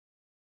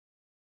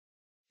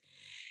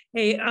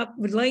I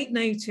would like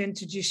now to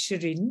introduce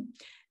Shereen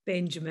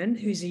Benjamin,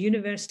 who's a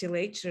university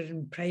lecturer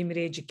in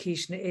primary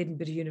education at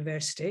Edinburgh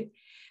University.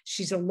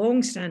 She's a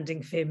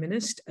long-standing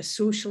feminist, a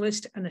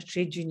socialist and a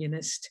trade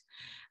unionist,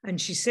 and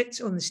she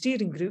sits on the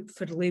steering group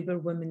for Labour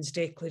Women's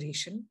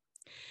Declaration.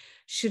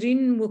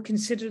 Shereen will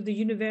consider the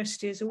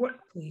university as a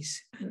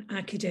workplace and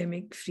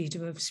academic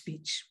freedom of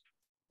speech.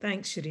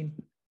 Thanks, Shereen.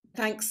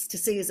 Thanks to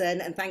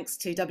Susan and thanks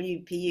to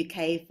WP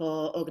UK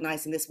for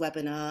organising this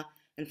webinar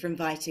and for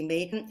inviting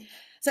me.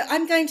 So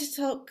I'm going to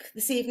talk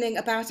this evening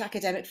about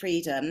academic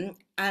freedom,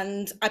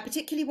 and I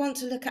particularly want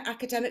to look at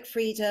academic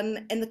freedom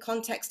in the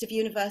context of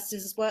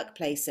universities as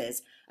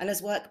workplaces and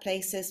as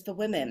workplaces for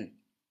women.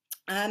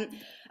 And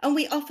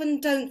we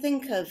often don't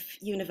think of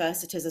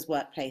universities as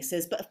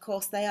workplaces, but of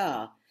course they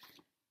are.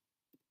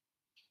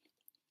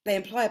 They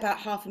employ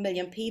about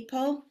 500,000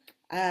 people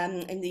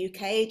in the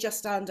UK,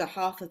 just under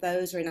half of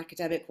those are in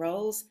academic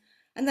roles.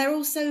 And they're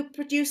also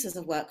producers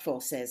of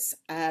workforces.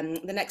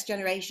 The next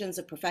generations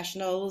of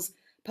professionals,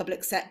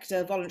 public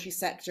sector, voluntary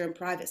sector and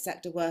private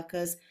sector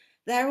workers,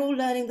 they're all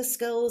learning the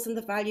skills and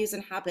the values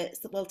and habits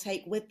that will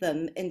take with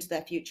them into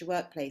their future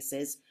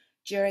workplaces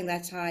during their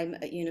time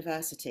at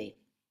university.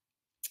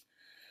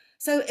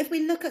 So if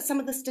we look at some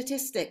of the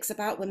statistics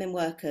about women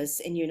workers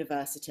in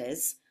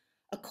universities,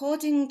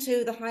 according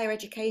to the Higher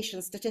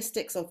Education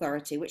Statistics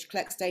Authority, which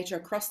collects data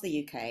across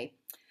the UK,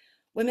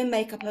 women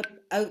make up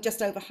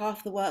just over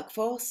half the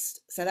workforce,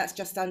 so that's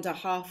just under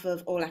half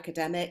of all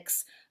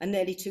academics and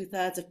nearly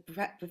 2/3 of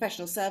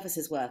professional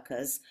services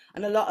workers,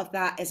 and a lot of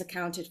that is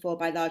accounted for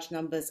by large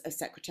numbers of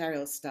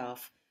secretarial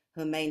staff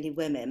who are mainly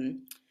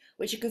women,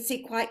 which you can see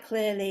quite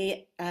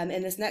clearly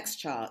in this next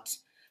chart.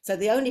 So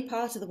the only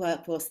part of the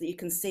workforce that you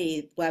can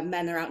see where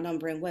men are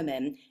outnumbering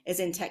women is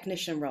in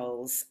technician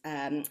roles,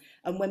 and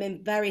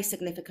women very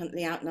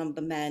significantly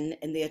outnumber men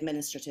in the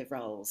administrative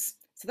roles.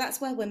 So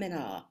that's where women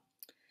are.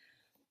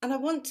 And I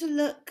want to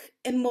look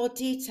in more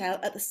detail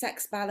at the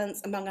sex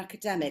balance among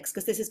academics,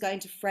 because this is going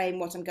to frame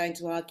what I'm going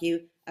to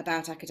argue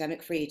about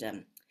academic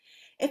freedom.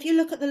 If you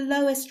look at the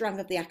lowest rung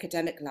of the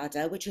academic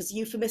ladder, which has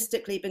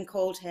euphemistically been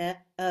called here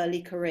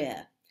early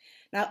career.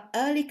 Now,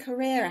 early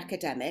career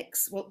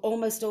academics will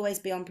almost always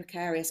be on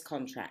precarious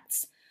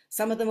contracts.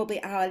 Some of them will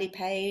be hourly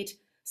paid,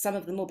 some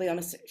of them will be on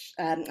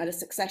a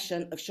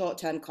succession of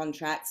short-term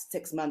contracts,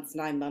 6 months,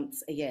 9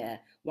 months, a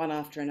year, one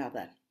after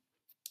another.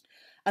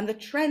 And the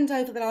trend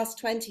over the last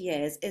 20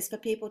 years is for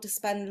people to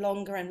spend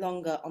longer and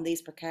longer on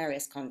these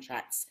precarious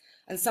contracts,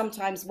 and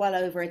sometimes well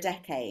over a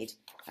decade,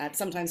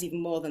 sometimes even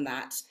more than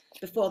that,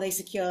 before they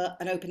secure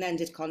an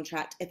open-ended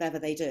contract, if ever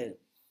they do.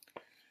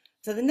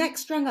 So the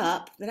next rung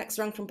up, the next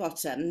rung from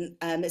bottom,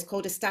 is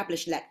called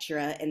established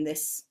lecturer in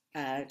this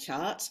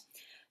chart.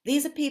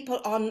 These are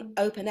people on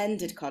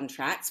open-ended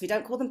contracts. We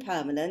don't call them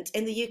permanent.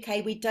 In the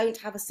UK, we don't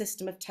have a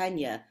system of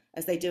tenure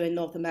as they do in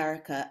North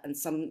America and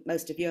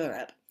most of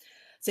Europe.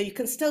 So you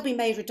can still be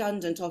made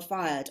redundant or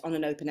fired on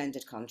an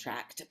open-ended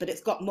contract, but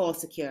it's got more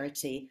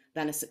security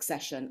than a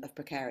succession of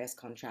precarious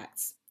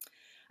contracts.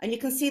 And you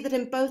can see that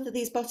in both of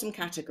these bottom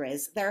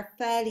categories, there are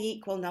fairly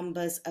equal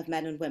numbers of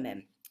men and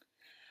women.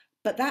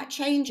 But that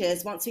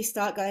changes once we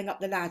start going up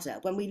the ladder.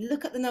 When we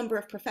look at the number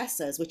of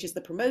professors, which is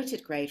the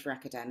promoted grade for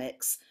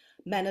academics,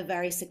 men are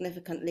very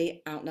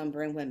significantly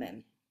outnumbering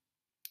women.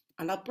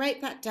 And I'll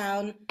break that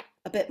down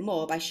a bit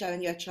more by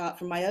showing you a chart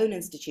from my own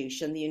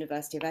institution, the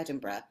University of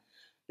Edinburgh.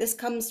 This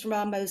comes from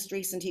our most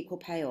recent equal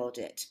pay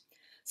audit.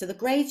 So the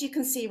grades you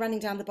can see running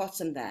down the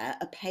bottom there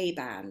are pay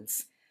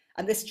bands.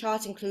 And this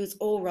chart includes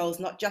all roles,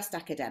 not just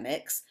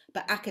academics,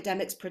 but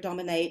academics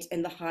predominate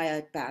in the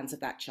higher bands of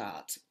that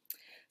chart.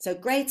 So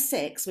grade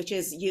 6, which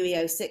is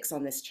UEO 6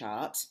 on this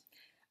chart,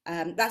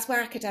 that's where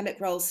academic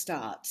roles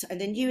start.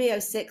 And in UEO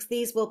 6,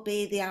 these will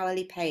be the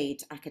hourly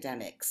paid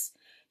academics.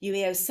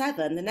 UEO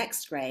 7, the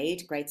next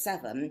grade, grade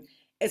 7,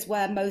 is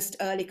where most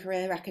early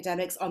career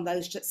academics on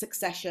those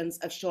successions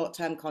of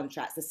short-term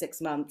contracts, the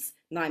 6 months,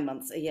 9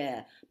 months, a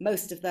year.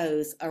 Most of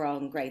those are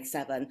on grade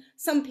 7.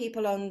 Some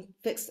people on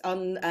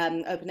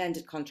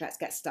open-ended contracts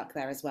get stuck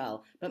there as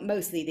well, but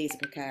mostly these are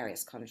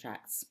precarious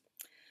contracts.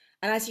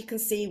 And as you can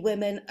see,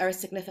 women are a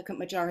significant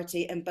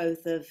majority in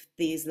both of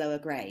these lower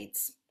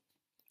grades.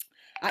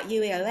 At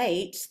UEO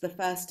 8, the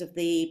first of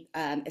the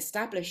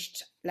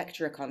established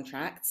lecturer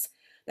contracts,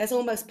 there's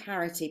almost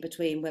parity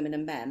between women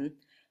and men,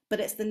 but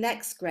it's the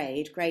next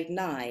grade, grade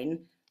 9,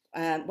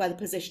 where the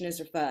position is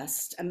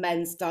reversed and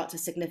men start to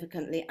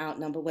significantly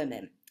outnumber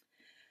women.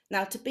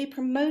 Now, to be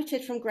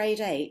promoted from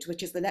grade 8,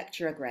 which is the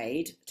lecturer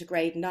grade, to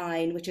grade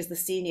 9, which is the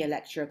senior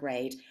lecturer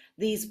grade,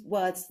 these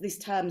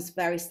terms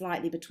vary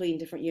slightly between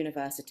different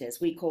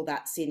universities. We call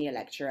that senior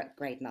lecturer at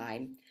grade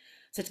 9.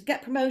 So to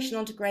get promotion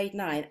onto grade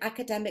 9,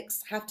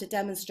 academics have to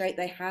demonstrate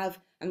they have,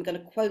 I'm going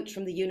to quote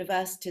from the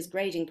university's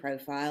grading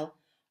profile,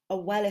 a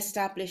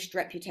well-established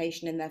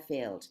reputation in their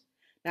field.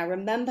 Now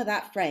remember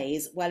that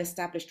phrase,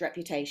 well-established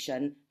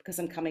reputation, because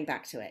I'm coming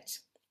back to it.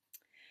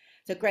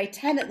 So grade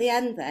 10 at the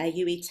end there,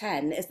 UE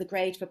 10, is the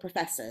grade for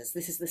professors.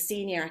 This is the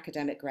senior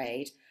academic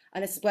grade,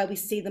 and it's where we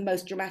see the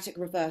most dramatic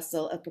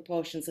reversal of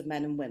proportions of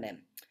men and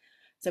women.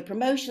 So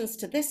promotions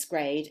to this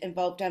grade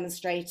involve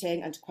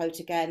demonstrating, and to quote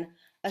again,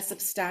 a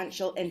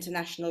substantial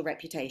international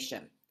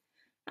reputation.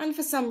 And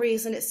for some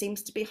reason, it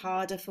seems to be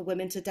harder for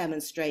women to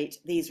demonstrate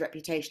these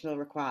reputational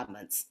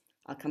requirements.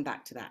 I'll come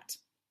back to that.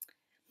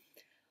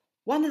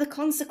 One of the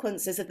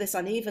consequences of this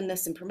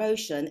unevenness in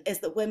promotion is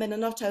that women are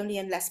not only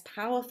in less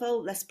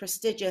powerful, less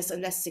prestigious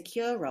and less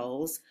secure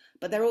roles,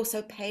 but they're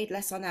also paid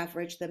less on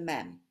average than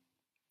men.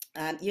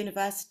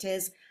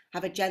 Universities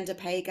have a gender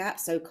pay gap,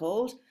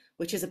 so-called,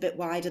 which is a bit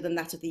wider than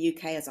that of the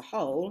UK as a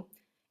whole.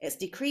 It's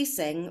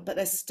decreasing, but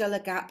there's still a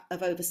gap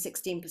of over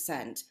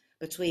 16%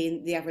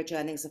 between the average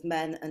earnings of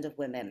men and of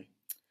women,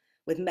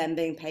 with men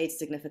being paid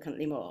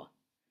significantly more.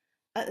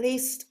 At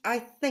least I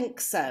think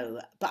so,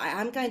 but I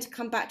am going to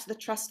come back to the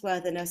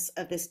trustworthiness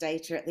of this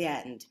data at the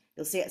end.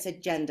 You'll see it's a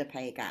gender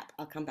pay gap.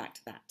 I'll come back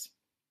to that.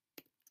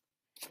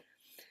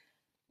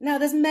 Now,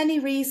 there's many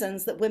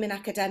reasons that women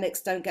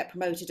academics don't get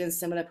promoted in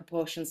similar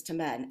proportions to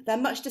men. They're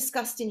much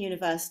discussed in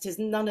universities.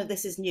 None of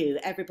this is new.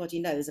 Everybody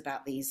knows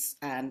about these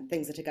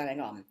things that are going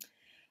on.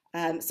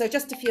 So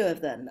just a few of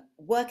them.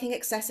 Working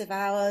excessive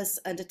hours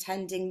and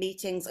attending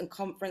meetings and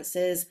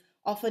conferences,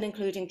 often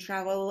including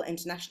travel,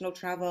 international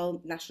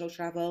travel, national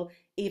travel,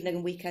 evening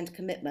and weekend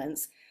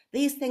commitments.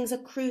 These things are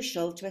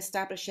crucial to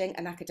establishing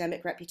an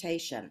academic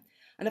reputation.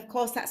 And of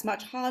course, that's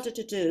much harder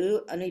to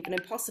do and even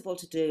impossible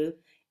to do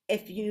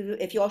if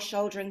you're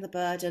shouldering the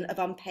burden of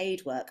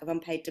unpaid work, of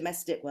unpaid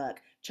domestic work,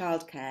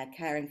 childcare,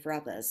 caring for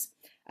others.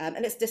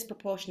 And it's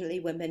disproportionately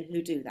women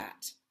who do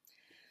that.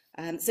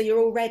 So you're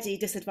already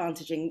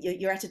disadvantaging,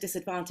 you're at a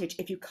disadvantage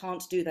if you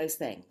can't do those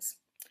things.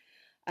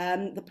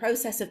 The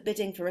process of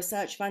bidding for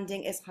research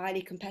funding is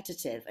highly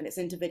competitive and it's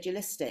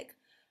individualistic.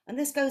 And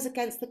this goes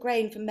against the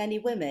grain for many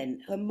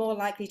women who are more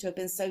likely to have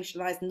been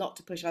socialised not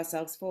to push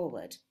ourselves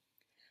forward.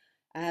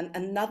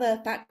 Another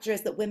factor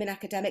is that women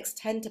academics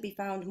tend to be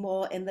found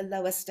more in the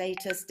lower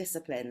status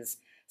disciplines,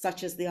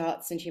 such as the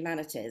arts and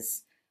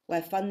humanities,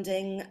 where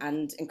funding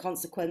and, in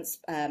consequence,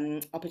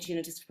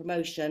 opportunities for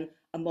promotion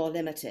are more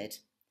limited.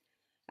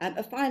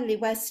 And finally,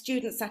 where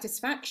student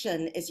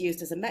satisfaction is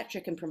used as a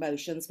metric in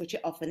promotions, which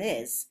it often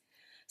is,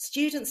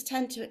 students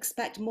tend to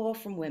expect more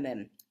from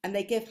women and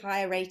they give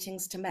higher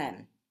ratings to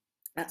men.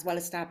 That's well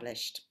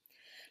established.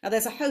 Now,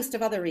 there's a host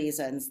of other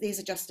reasons. These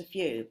are just a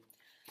few.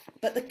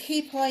 But the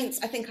key points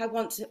I think I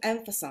want to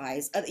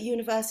emphasise are that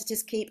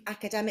universities keep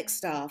academic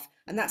staff,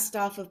 and that's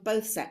staff of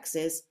both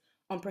sexes,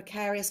 on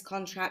precarious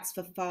contracts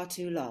for far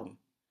too long.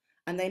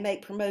 And they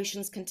make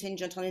promotions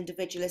contingent on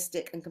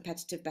individualistic and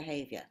competitive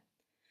behaviour.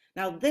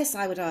 Now, this,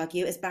 I would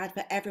argue, is bad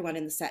for everyone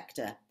in the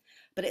sector,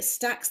 but it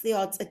stacks the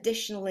odds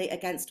additionally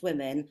against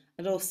women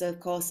and also, of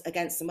course,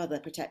 against some other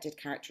protected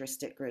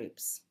characteristic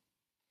groups.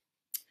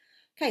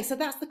 Okay, so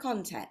that's the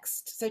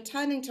context. So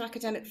turning to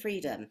academic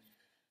freedom,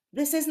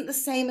 this isn't the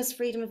same as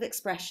freedom of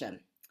expression.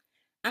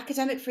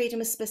 Academic freedom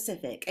is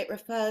specific. It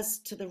refers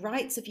to the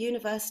rights of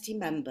university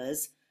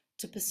members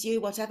to pursue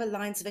whatever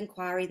lines of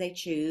inquiry they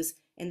choose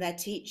in their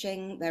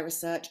teaching, their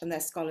research and their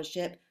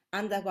scholarship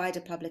and their wider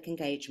public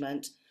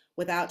engagement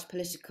without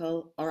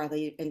political or other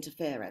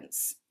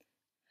interference.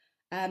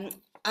 And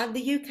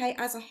the UK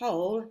as a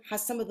whole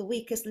has some of the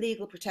weakest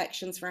legal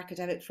protections for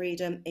academic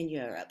freedom in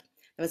Europe.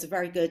 There was a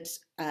very good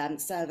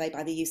survey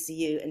by the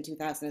UCU in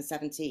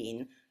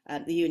 2017,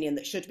 the union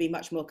that should be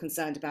much more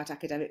concerned about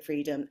academic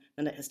freedom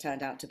than it has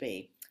turned out to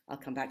be. I'll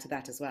come back to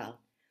that as well.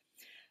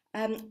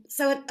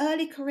 So an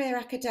early career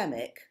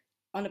academic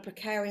on a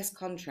precarious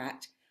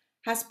contract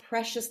has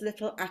precious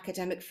little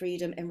academic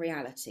freedom in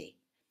reality.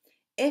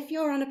 If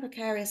you're on a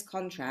precarious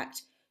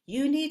contract,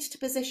 you need to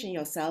position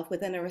yourself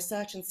within a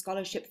research and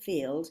scholarship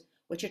field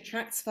which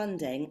attracts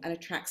funding and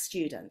attracts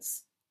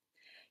students.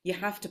 You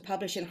have to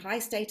publish in high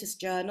status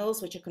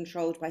journals which are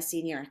controlled by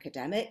senior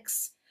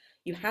academics.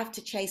 You have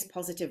to chase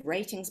positive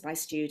ratings by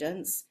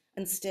students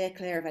and steer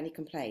clear of any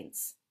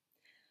complaints.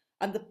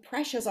 And the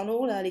pressures on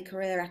all early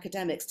career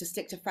academics to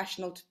stick to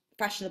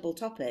fashionable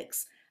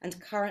topics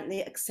and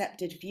currently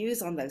accepted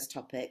views on those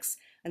topics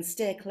and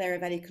steer clear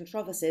of any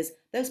controversies,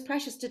 those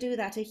pressures to do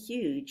that are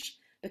huge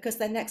because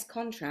their next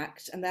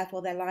contract and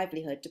therefore their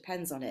livelihood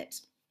depends on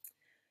it.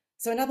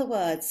 So in other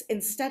words,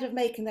 instead of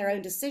making their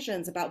own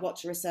decisions about what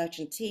to research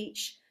and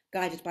teach,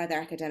 guided by their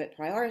academic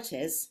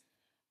priorities,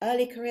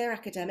 early career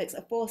academics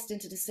are forced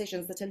into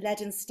decisions that are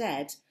led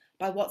instead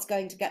by what's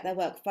going to get their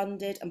work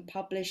funded and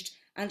published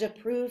and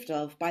approved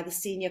of by the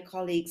senior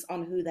colleagues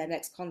on who their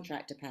next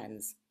contract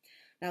depends.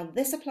 Now,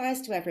 this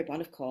applies to everyone,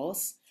 of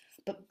course,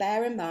 but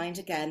bear in mind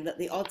again that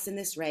the odds in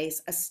this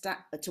race are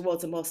stacked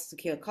towards a more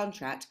secure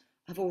contract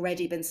have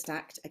already been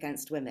stacked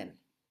against women.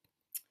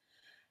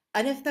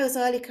 And if those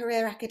early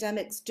career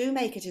academics do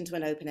make it into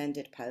an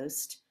open-ended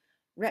post,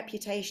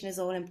 reputation is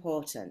all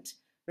important.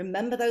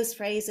 Remember those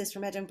phrases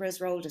from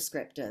Edinburgh's role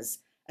descriptors.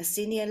 A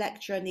senior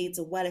lecturer needs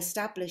a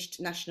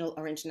well-established national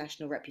or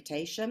international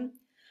reputation,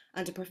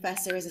 and a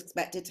professor is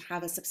expected to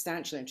have a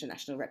substantial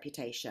international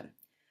reputation.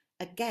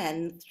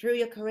 Again, through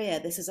your career,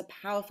 this is a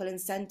powerful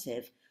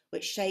incentive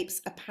which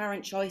shapes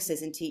apparent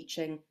choices in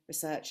teaching,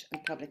 research,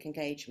 and public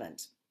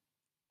engagement.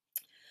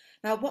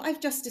 Now, what I've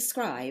just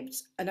described,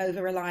 an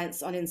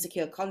over-reliance on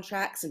insecure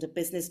contracts and a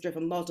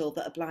business-driven model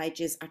that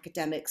obliges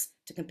academics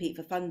to compete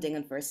for funding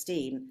and for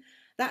esteem,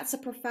 that's a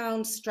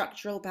profound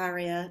structural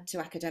barrier to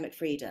academic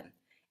freedom.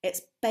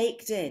 It's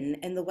baked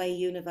in the way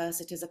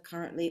universities are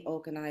currently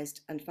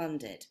organised and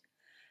funded.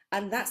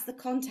 And that's the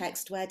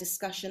context where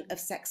discussion of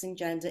sex and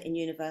gender in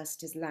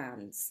universities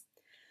lands.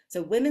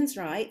 So women's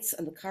rights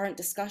and the current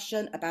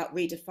discussion about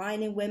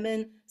redefining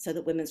women so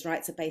that women's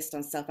rights are based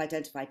on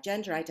self-identified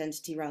gender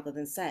identity rather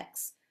than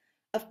sex.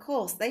 Of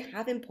course, they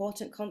have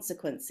important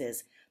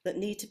consequences that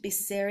need to be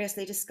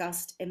seriously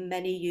discussed in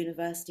many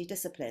university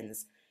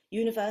disciplines.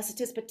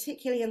 Universities,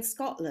 particularly in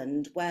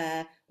Scotland,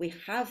 where we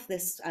have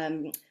this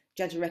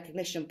gender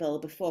recognition bill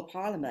before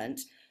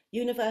Parliament,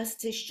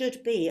 universities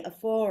should be a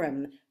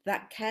forum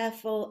that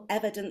careful,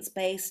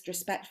 evidence-based,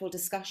 respectful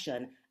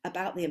discussion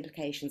about the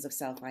implications of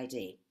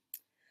self-ID.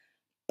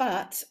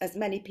 But, as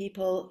many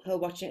people who are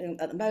watching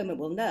at the moment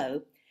will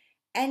know,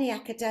 any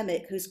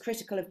academic who's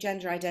critical of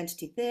gender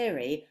identity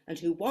theory and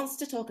who wants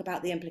to talk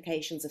about the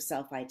implications of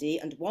self-ID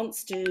and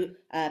wants to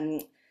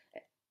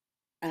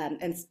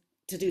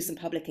do some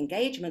public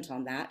engagement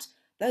on that,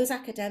 those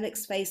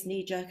academics face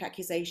knee-jerk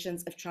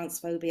accusations of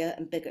transphobia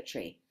and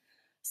bigotry.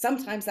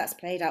 Sometimes that's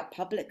played out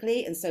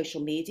publicly in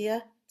social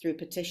media, through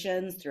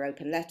petitions, through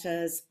open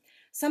letters.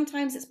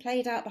 Sometimes it's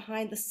played out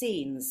behind the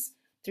scenes,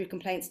 through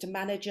complaints to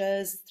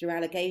managers, through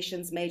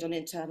allegations made on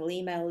internal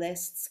email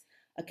lists,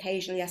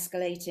 occasionally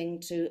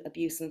escalating to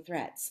abuse and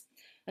threats.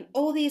 And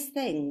all these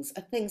things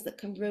are things that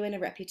can ruin a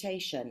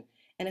reputation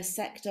in a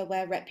sector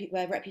where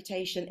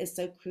reputation is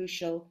so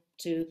crucial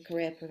to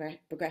career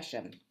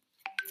progression.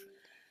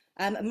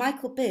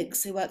 Michael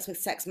Biggs, who works with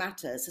Sex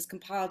Matters, has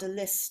compiled a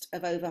list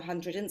of over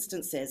 100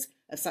 instances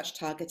of such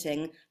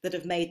targeting that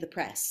have made the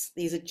press.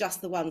 These are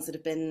just the ones that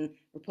have been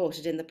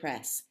reported in the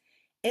press.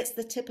 It's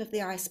the tip of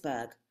the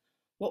iceberg.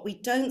 What we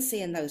don't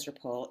see in those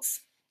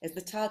reports is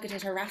the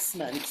targeted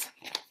harassment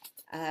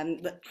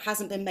that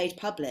hasn't been made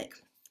public.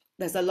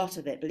 There's a lot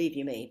of it, believe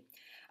you me.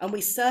 And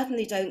we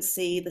certainly don't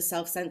see the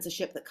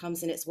self-censorship that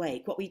comes in its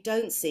wake. What we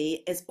don't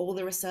see is all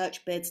the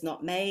research bids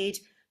not made,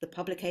 the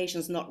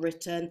publications not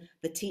written,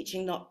 the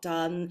teaching not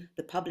done,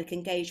 the public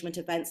engagement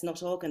events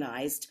not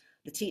organised,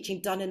 the teaching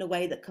done in a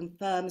way that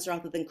confirms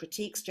rather than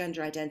critiques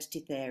gender identity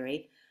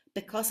theory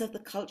because of the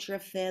culture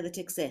of fear that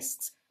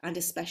exists, and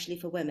especially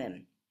for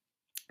women.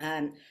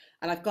 And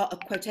I've got a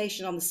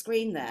quotation on the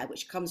screen there,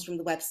 which comes from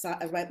the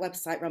website, a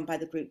website run by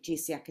the group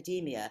GC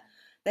Academia.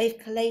 They've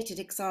collated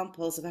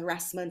examples of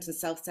harassment and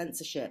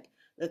self-censorship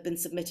that have been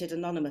submitted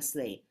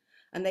anonymously.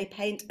 And they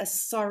paint a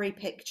sorry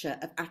picture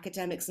of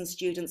academics and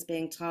students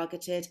being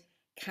targeted,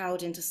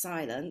 cowed into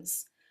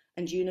silence,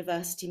 and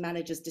university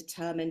managers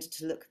determined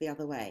to look the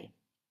other way.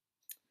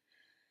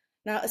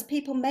 Now, as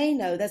people may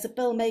know, there's a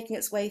bill making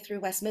its way through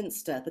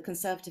Westminster, the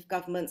Conservative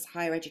government's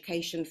Higher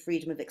Education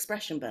Freedom of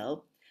Expression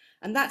Bill,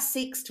 and that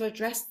seeks to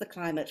address the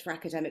climate for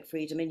academic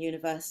freedom in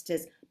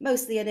universities,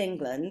 mostly in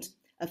England.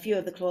 A few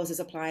of the clauses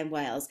apply in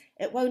Wales.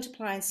 It won't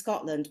apply in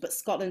Scotland, but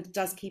Scotland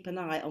does keep an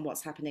eye on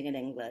what's happening in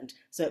England,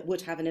 so it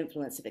would have an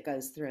influence if it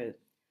goes through.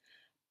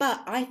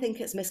 But I think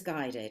it's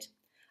misguided,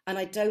 and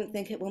I don't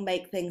think it will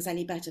make things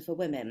any better for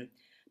women,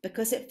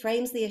 because it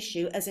frames the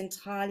issue as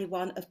entirely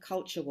one of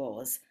culture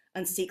wars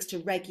and seeks to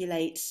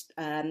regulate,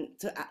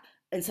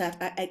 insert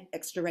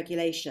extra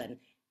regulation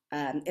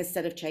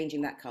instead of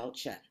changing that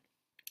culture.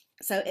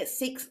 So it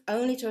seeks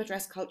only to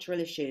address cultural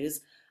issues,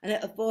 and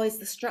it avoids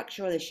the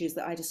structural issues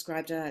that I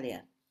described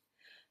earlier.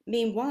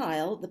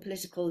 Meanwhile, the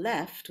political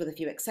left, with a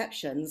few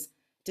exceptions,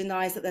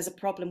 denies that there's a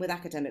problem with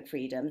academic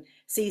freedom,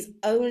 sees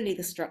only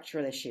the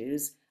structural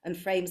issues, and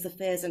frames the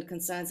fears and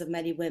concerns of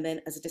many women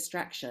as a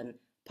distraction,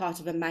 part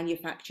of a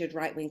manufactured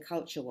right-wing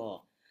culture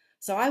war.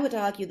 So I would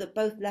argue that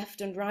both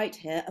left and right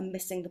here are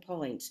missing the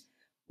point.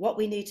 What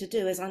we need to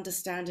do is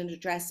understand and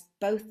address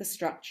both the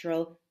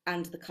structural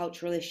and the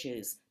cultural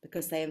issues,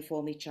 because they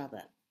inform each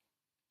other.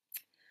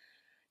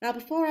 Now,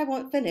 before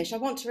I finish, I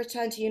want to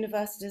return to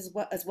universities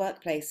as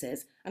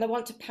workplaces, and I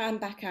want to pan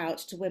back out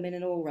to women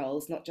in all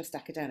roles, not just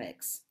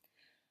academics.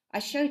 I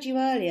showed you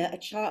earlier a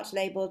chart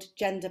labelled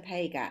gender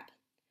pay gap.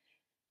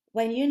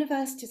 When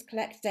universities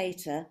collect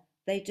data,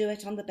 they do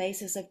it on the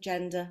basis of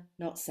gender,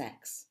 not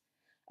sex.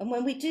 And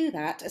when we do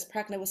that, as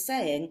Pragna was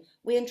saying,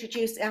 we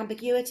introduce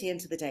ambiguity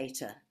into the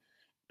data.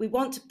 We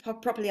want to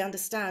properly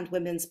understand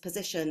women's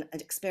position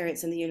and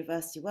experience in the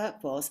university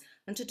workforce,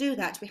 and to do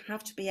that, we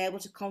have to be able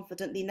to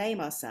confidently name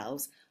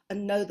ourselves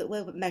and know that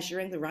we're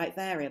measuring the right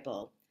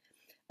variable.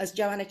 As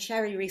Joanna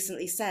Cherry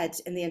recently said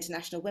in the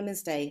International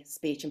Women's Day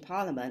speech in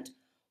Parliament,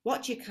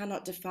 what you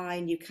cannot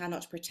define, you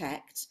cannot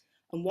protect,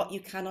 and what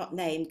you cannot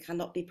name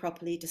cannot be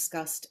properly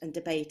discussed and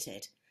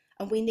debated.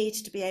 And we need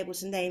to be able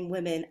to name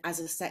women as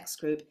a sex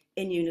group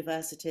in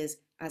universities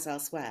as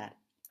elsewhere.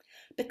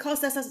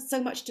 Because there's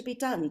so much to be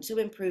done to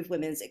improve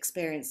women's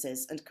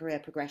experiences and career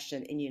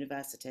progression in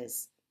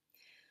universities.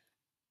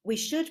 We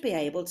should be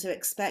able to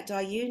expect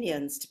our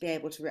unions to be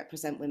able to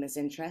represent women's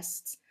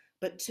interests,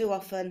 but too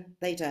often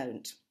they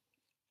don't.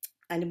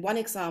 And one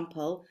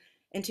example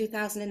in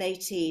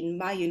 2018,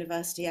 my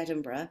university,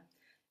 Edinburgh,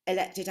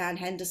 elected Anne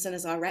Henderson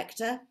as our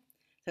rector.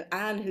 So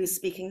Anne, who's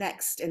speaking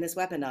next in this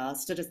webinar,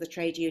 stood as the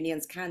trade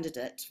union's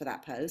candidate for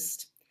that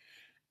post.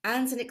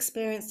 Anne's an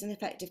experienced and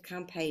effective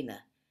campaigner,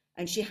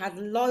 and she had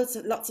lots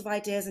of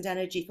ideas and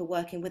energy for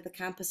working with the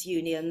campus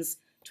unions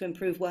to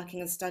improve working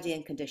and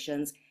studying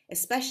conditions,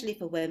 especially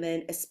for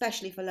women,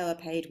 especially for lower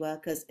paid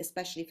workers,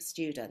 especially for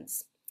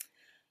students.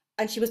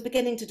 And she was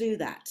beginning to do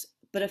that.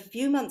 But a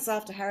few months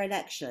after her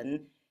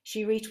election,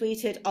 she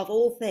retweeted, of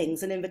all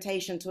things, an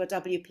invitation to a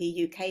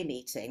WP UK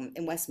meeting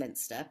in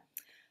Westminster.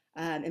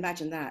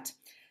 Imagine that.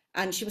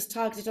 And she was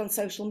targeted on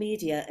social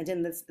media and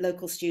in the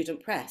local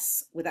student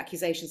press with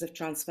accusations of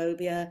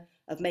transphobia,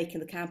 of making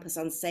the campus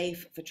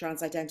unsafe for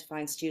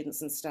trans-identifying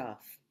students and staff.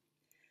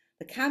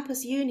 The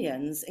campus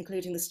unions,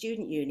 including the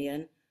student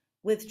union,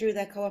 withdrew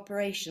their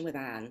cooperation with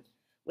Anne,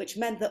 which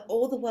meant that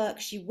all the work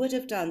she would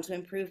have done to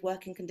improve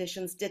working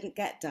conditions didn't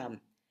get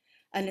done.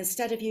 And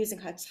instead of using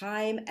her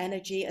time,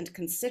 energy, and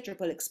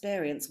considerable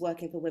experience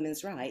working for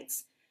women's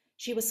rights,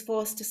 she was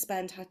forced to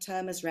spend her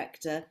term as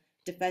rector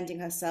defending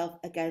herself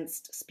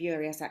against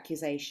spurious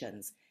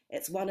accusations.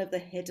 It's one of the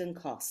hidden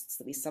costs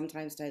that we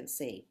sometimes don't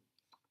see.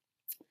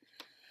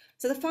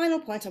 So the final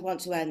point I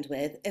want to end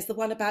with is the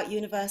one about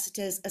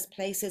universities as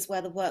places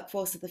where the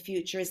workforce of the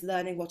future is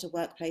learning what a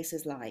workplace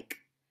is like.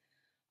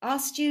 Our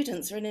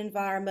students are in an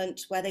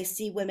environment where they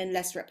see women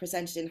less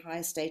represented in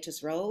higher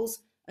status roles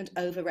and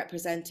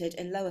overrepresented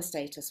in lower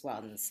status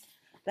ones.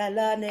 They're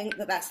learning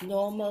that that's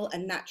normal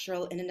and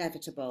natural and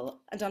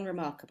inevitable and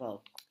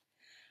unremarkable.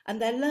 And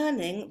they're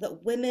learning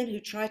that women who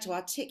try to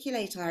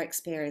articulate our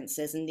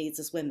experiences and needs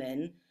as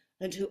women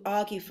and who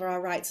argue for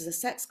our rights as a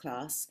sex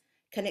class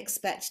can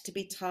expect to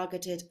be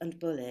targeted and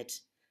bullied.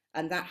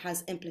 And that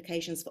has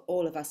implications for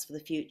all of us for the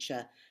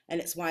future. And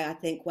it's why I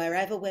think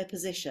wherever we're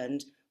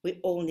positioned, we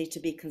all need to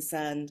be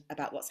concerned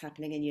about what's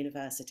happening in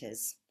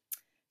universities.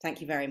 Thank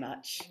you very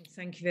much.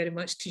 Thank you very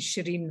much to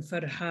Shereen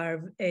for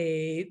her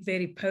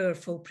very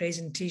powerful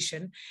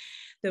presentation.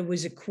 There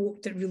was a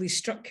quote that really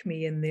struck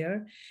me in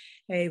there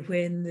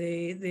when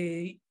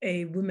the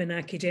woman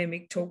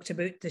academic talked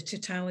about the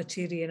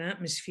totalitarian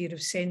atmosphere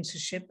of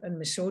censorship and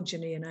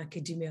misogyny in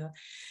academia.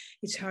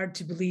 It's hard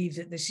to believe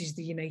that this is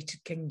the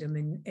United Kingdom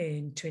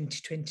in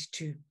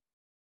 2022.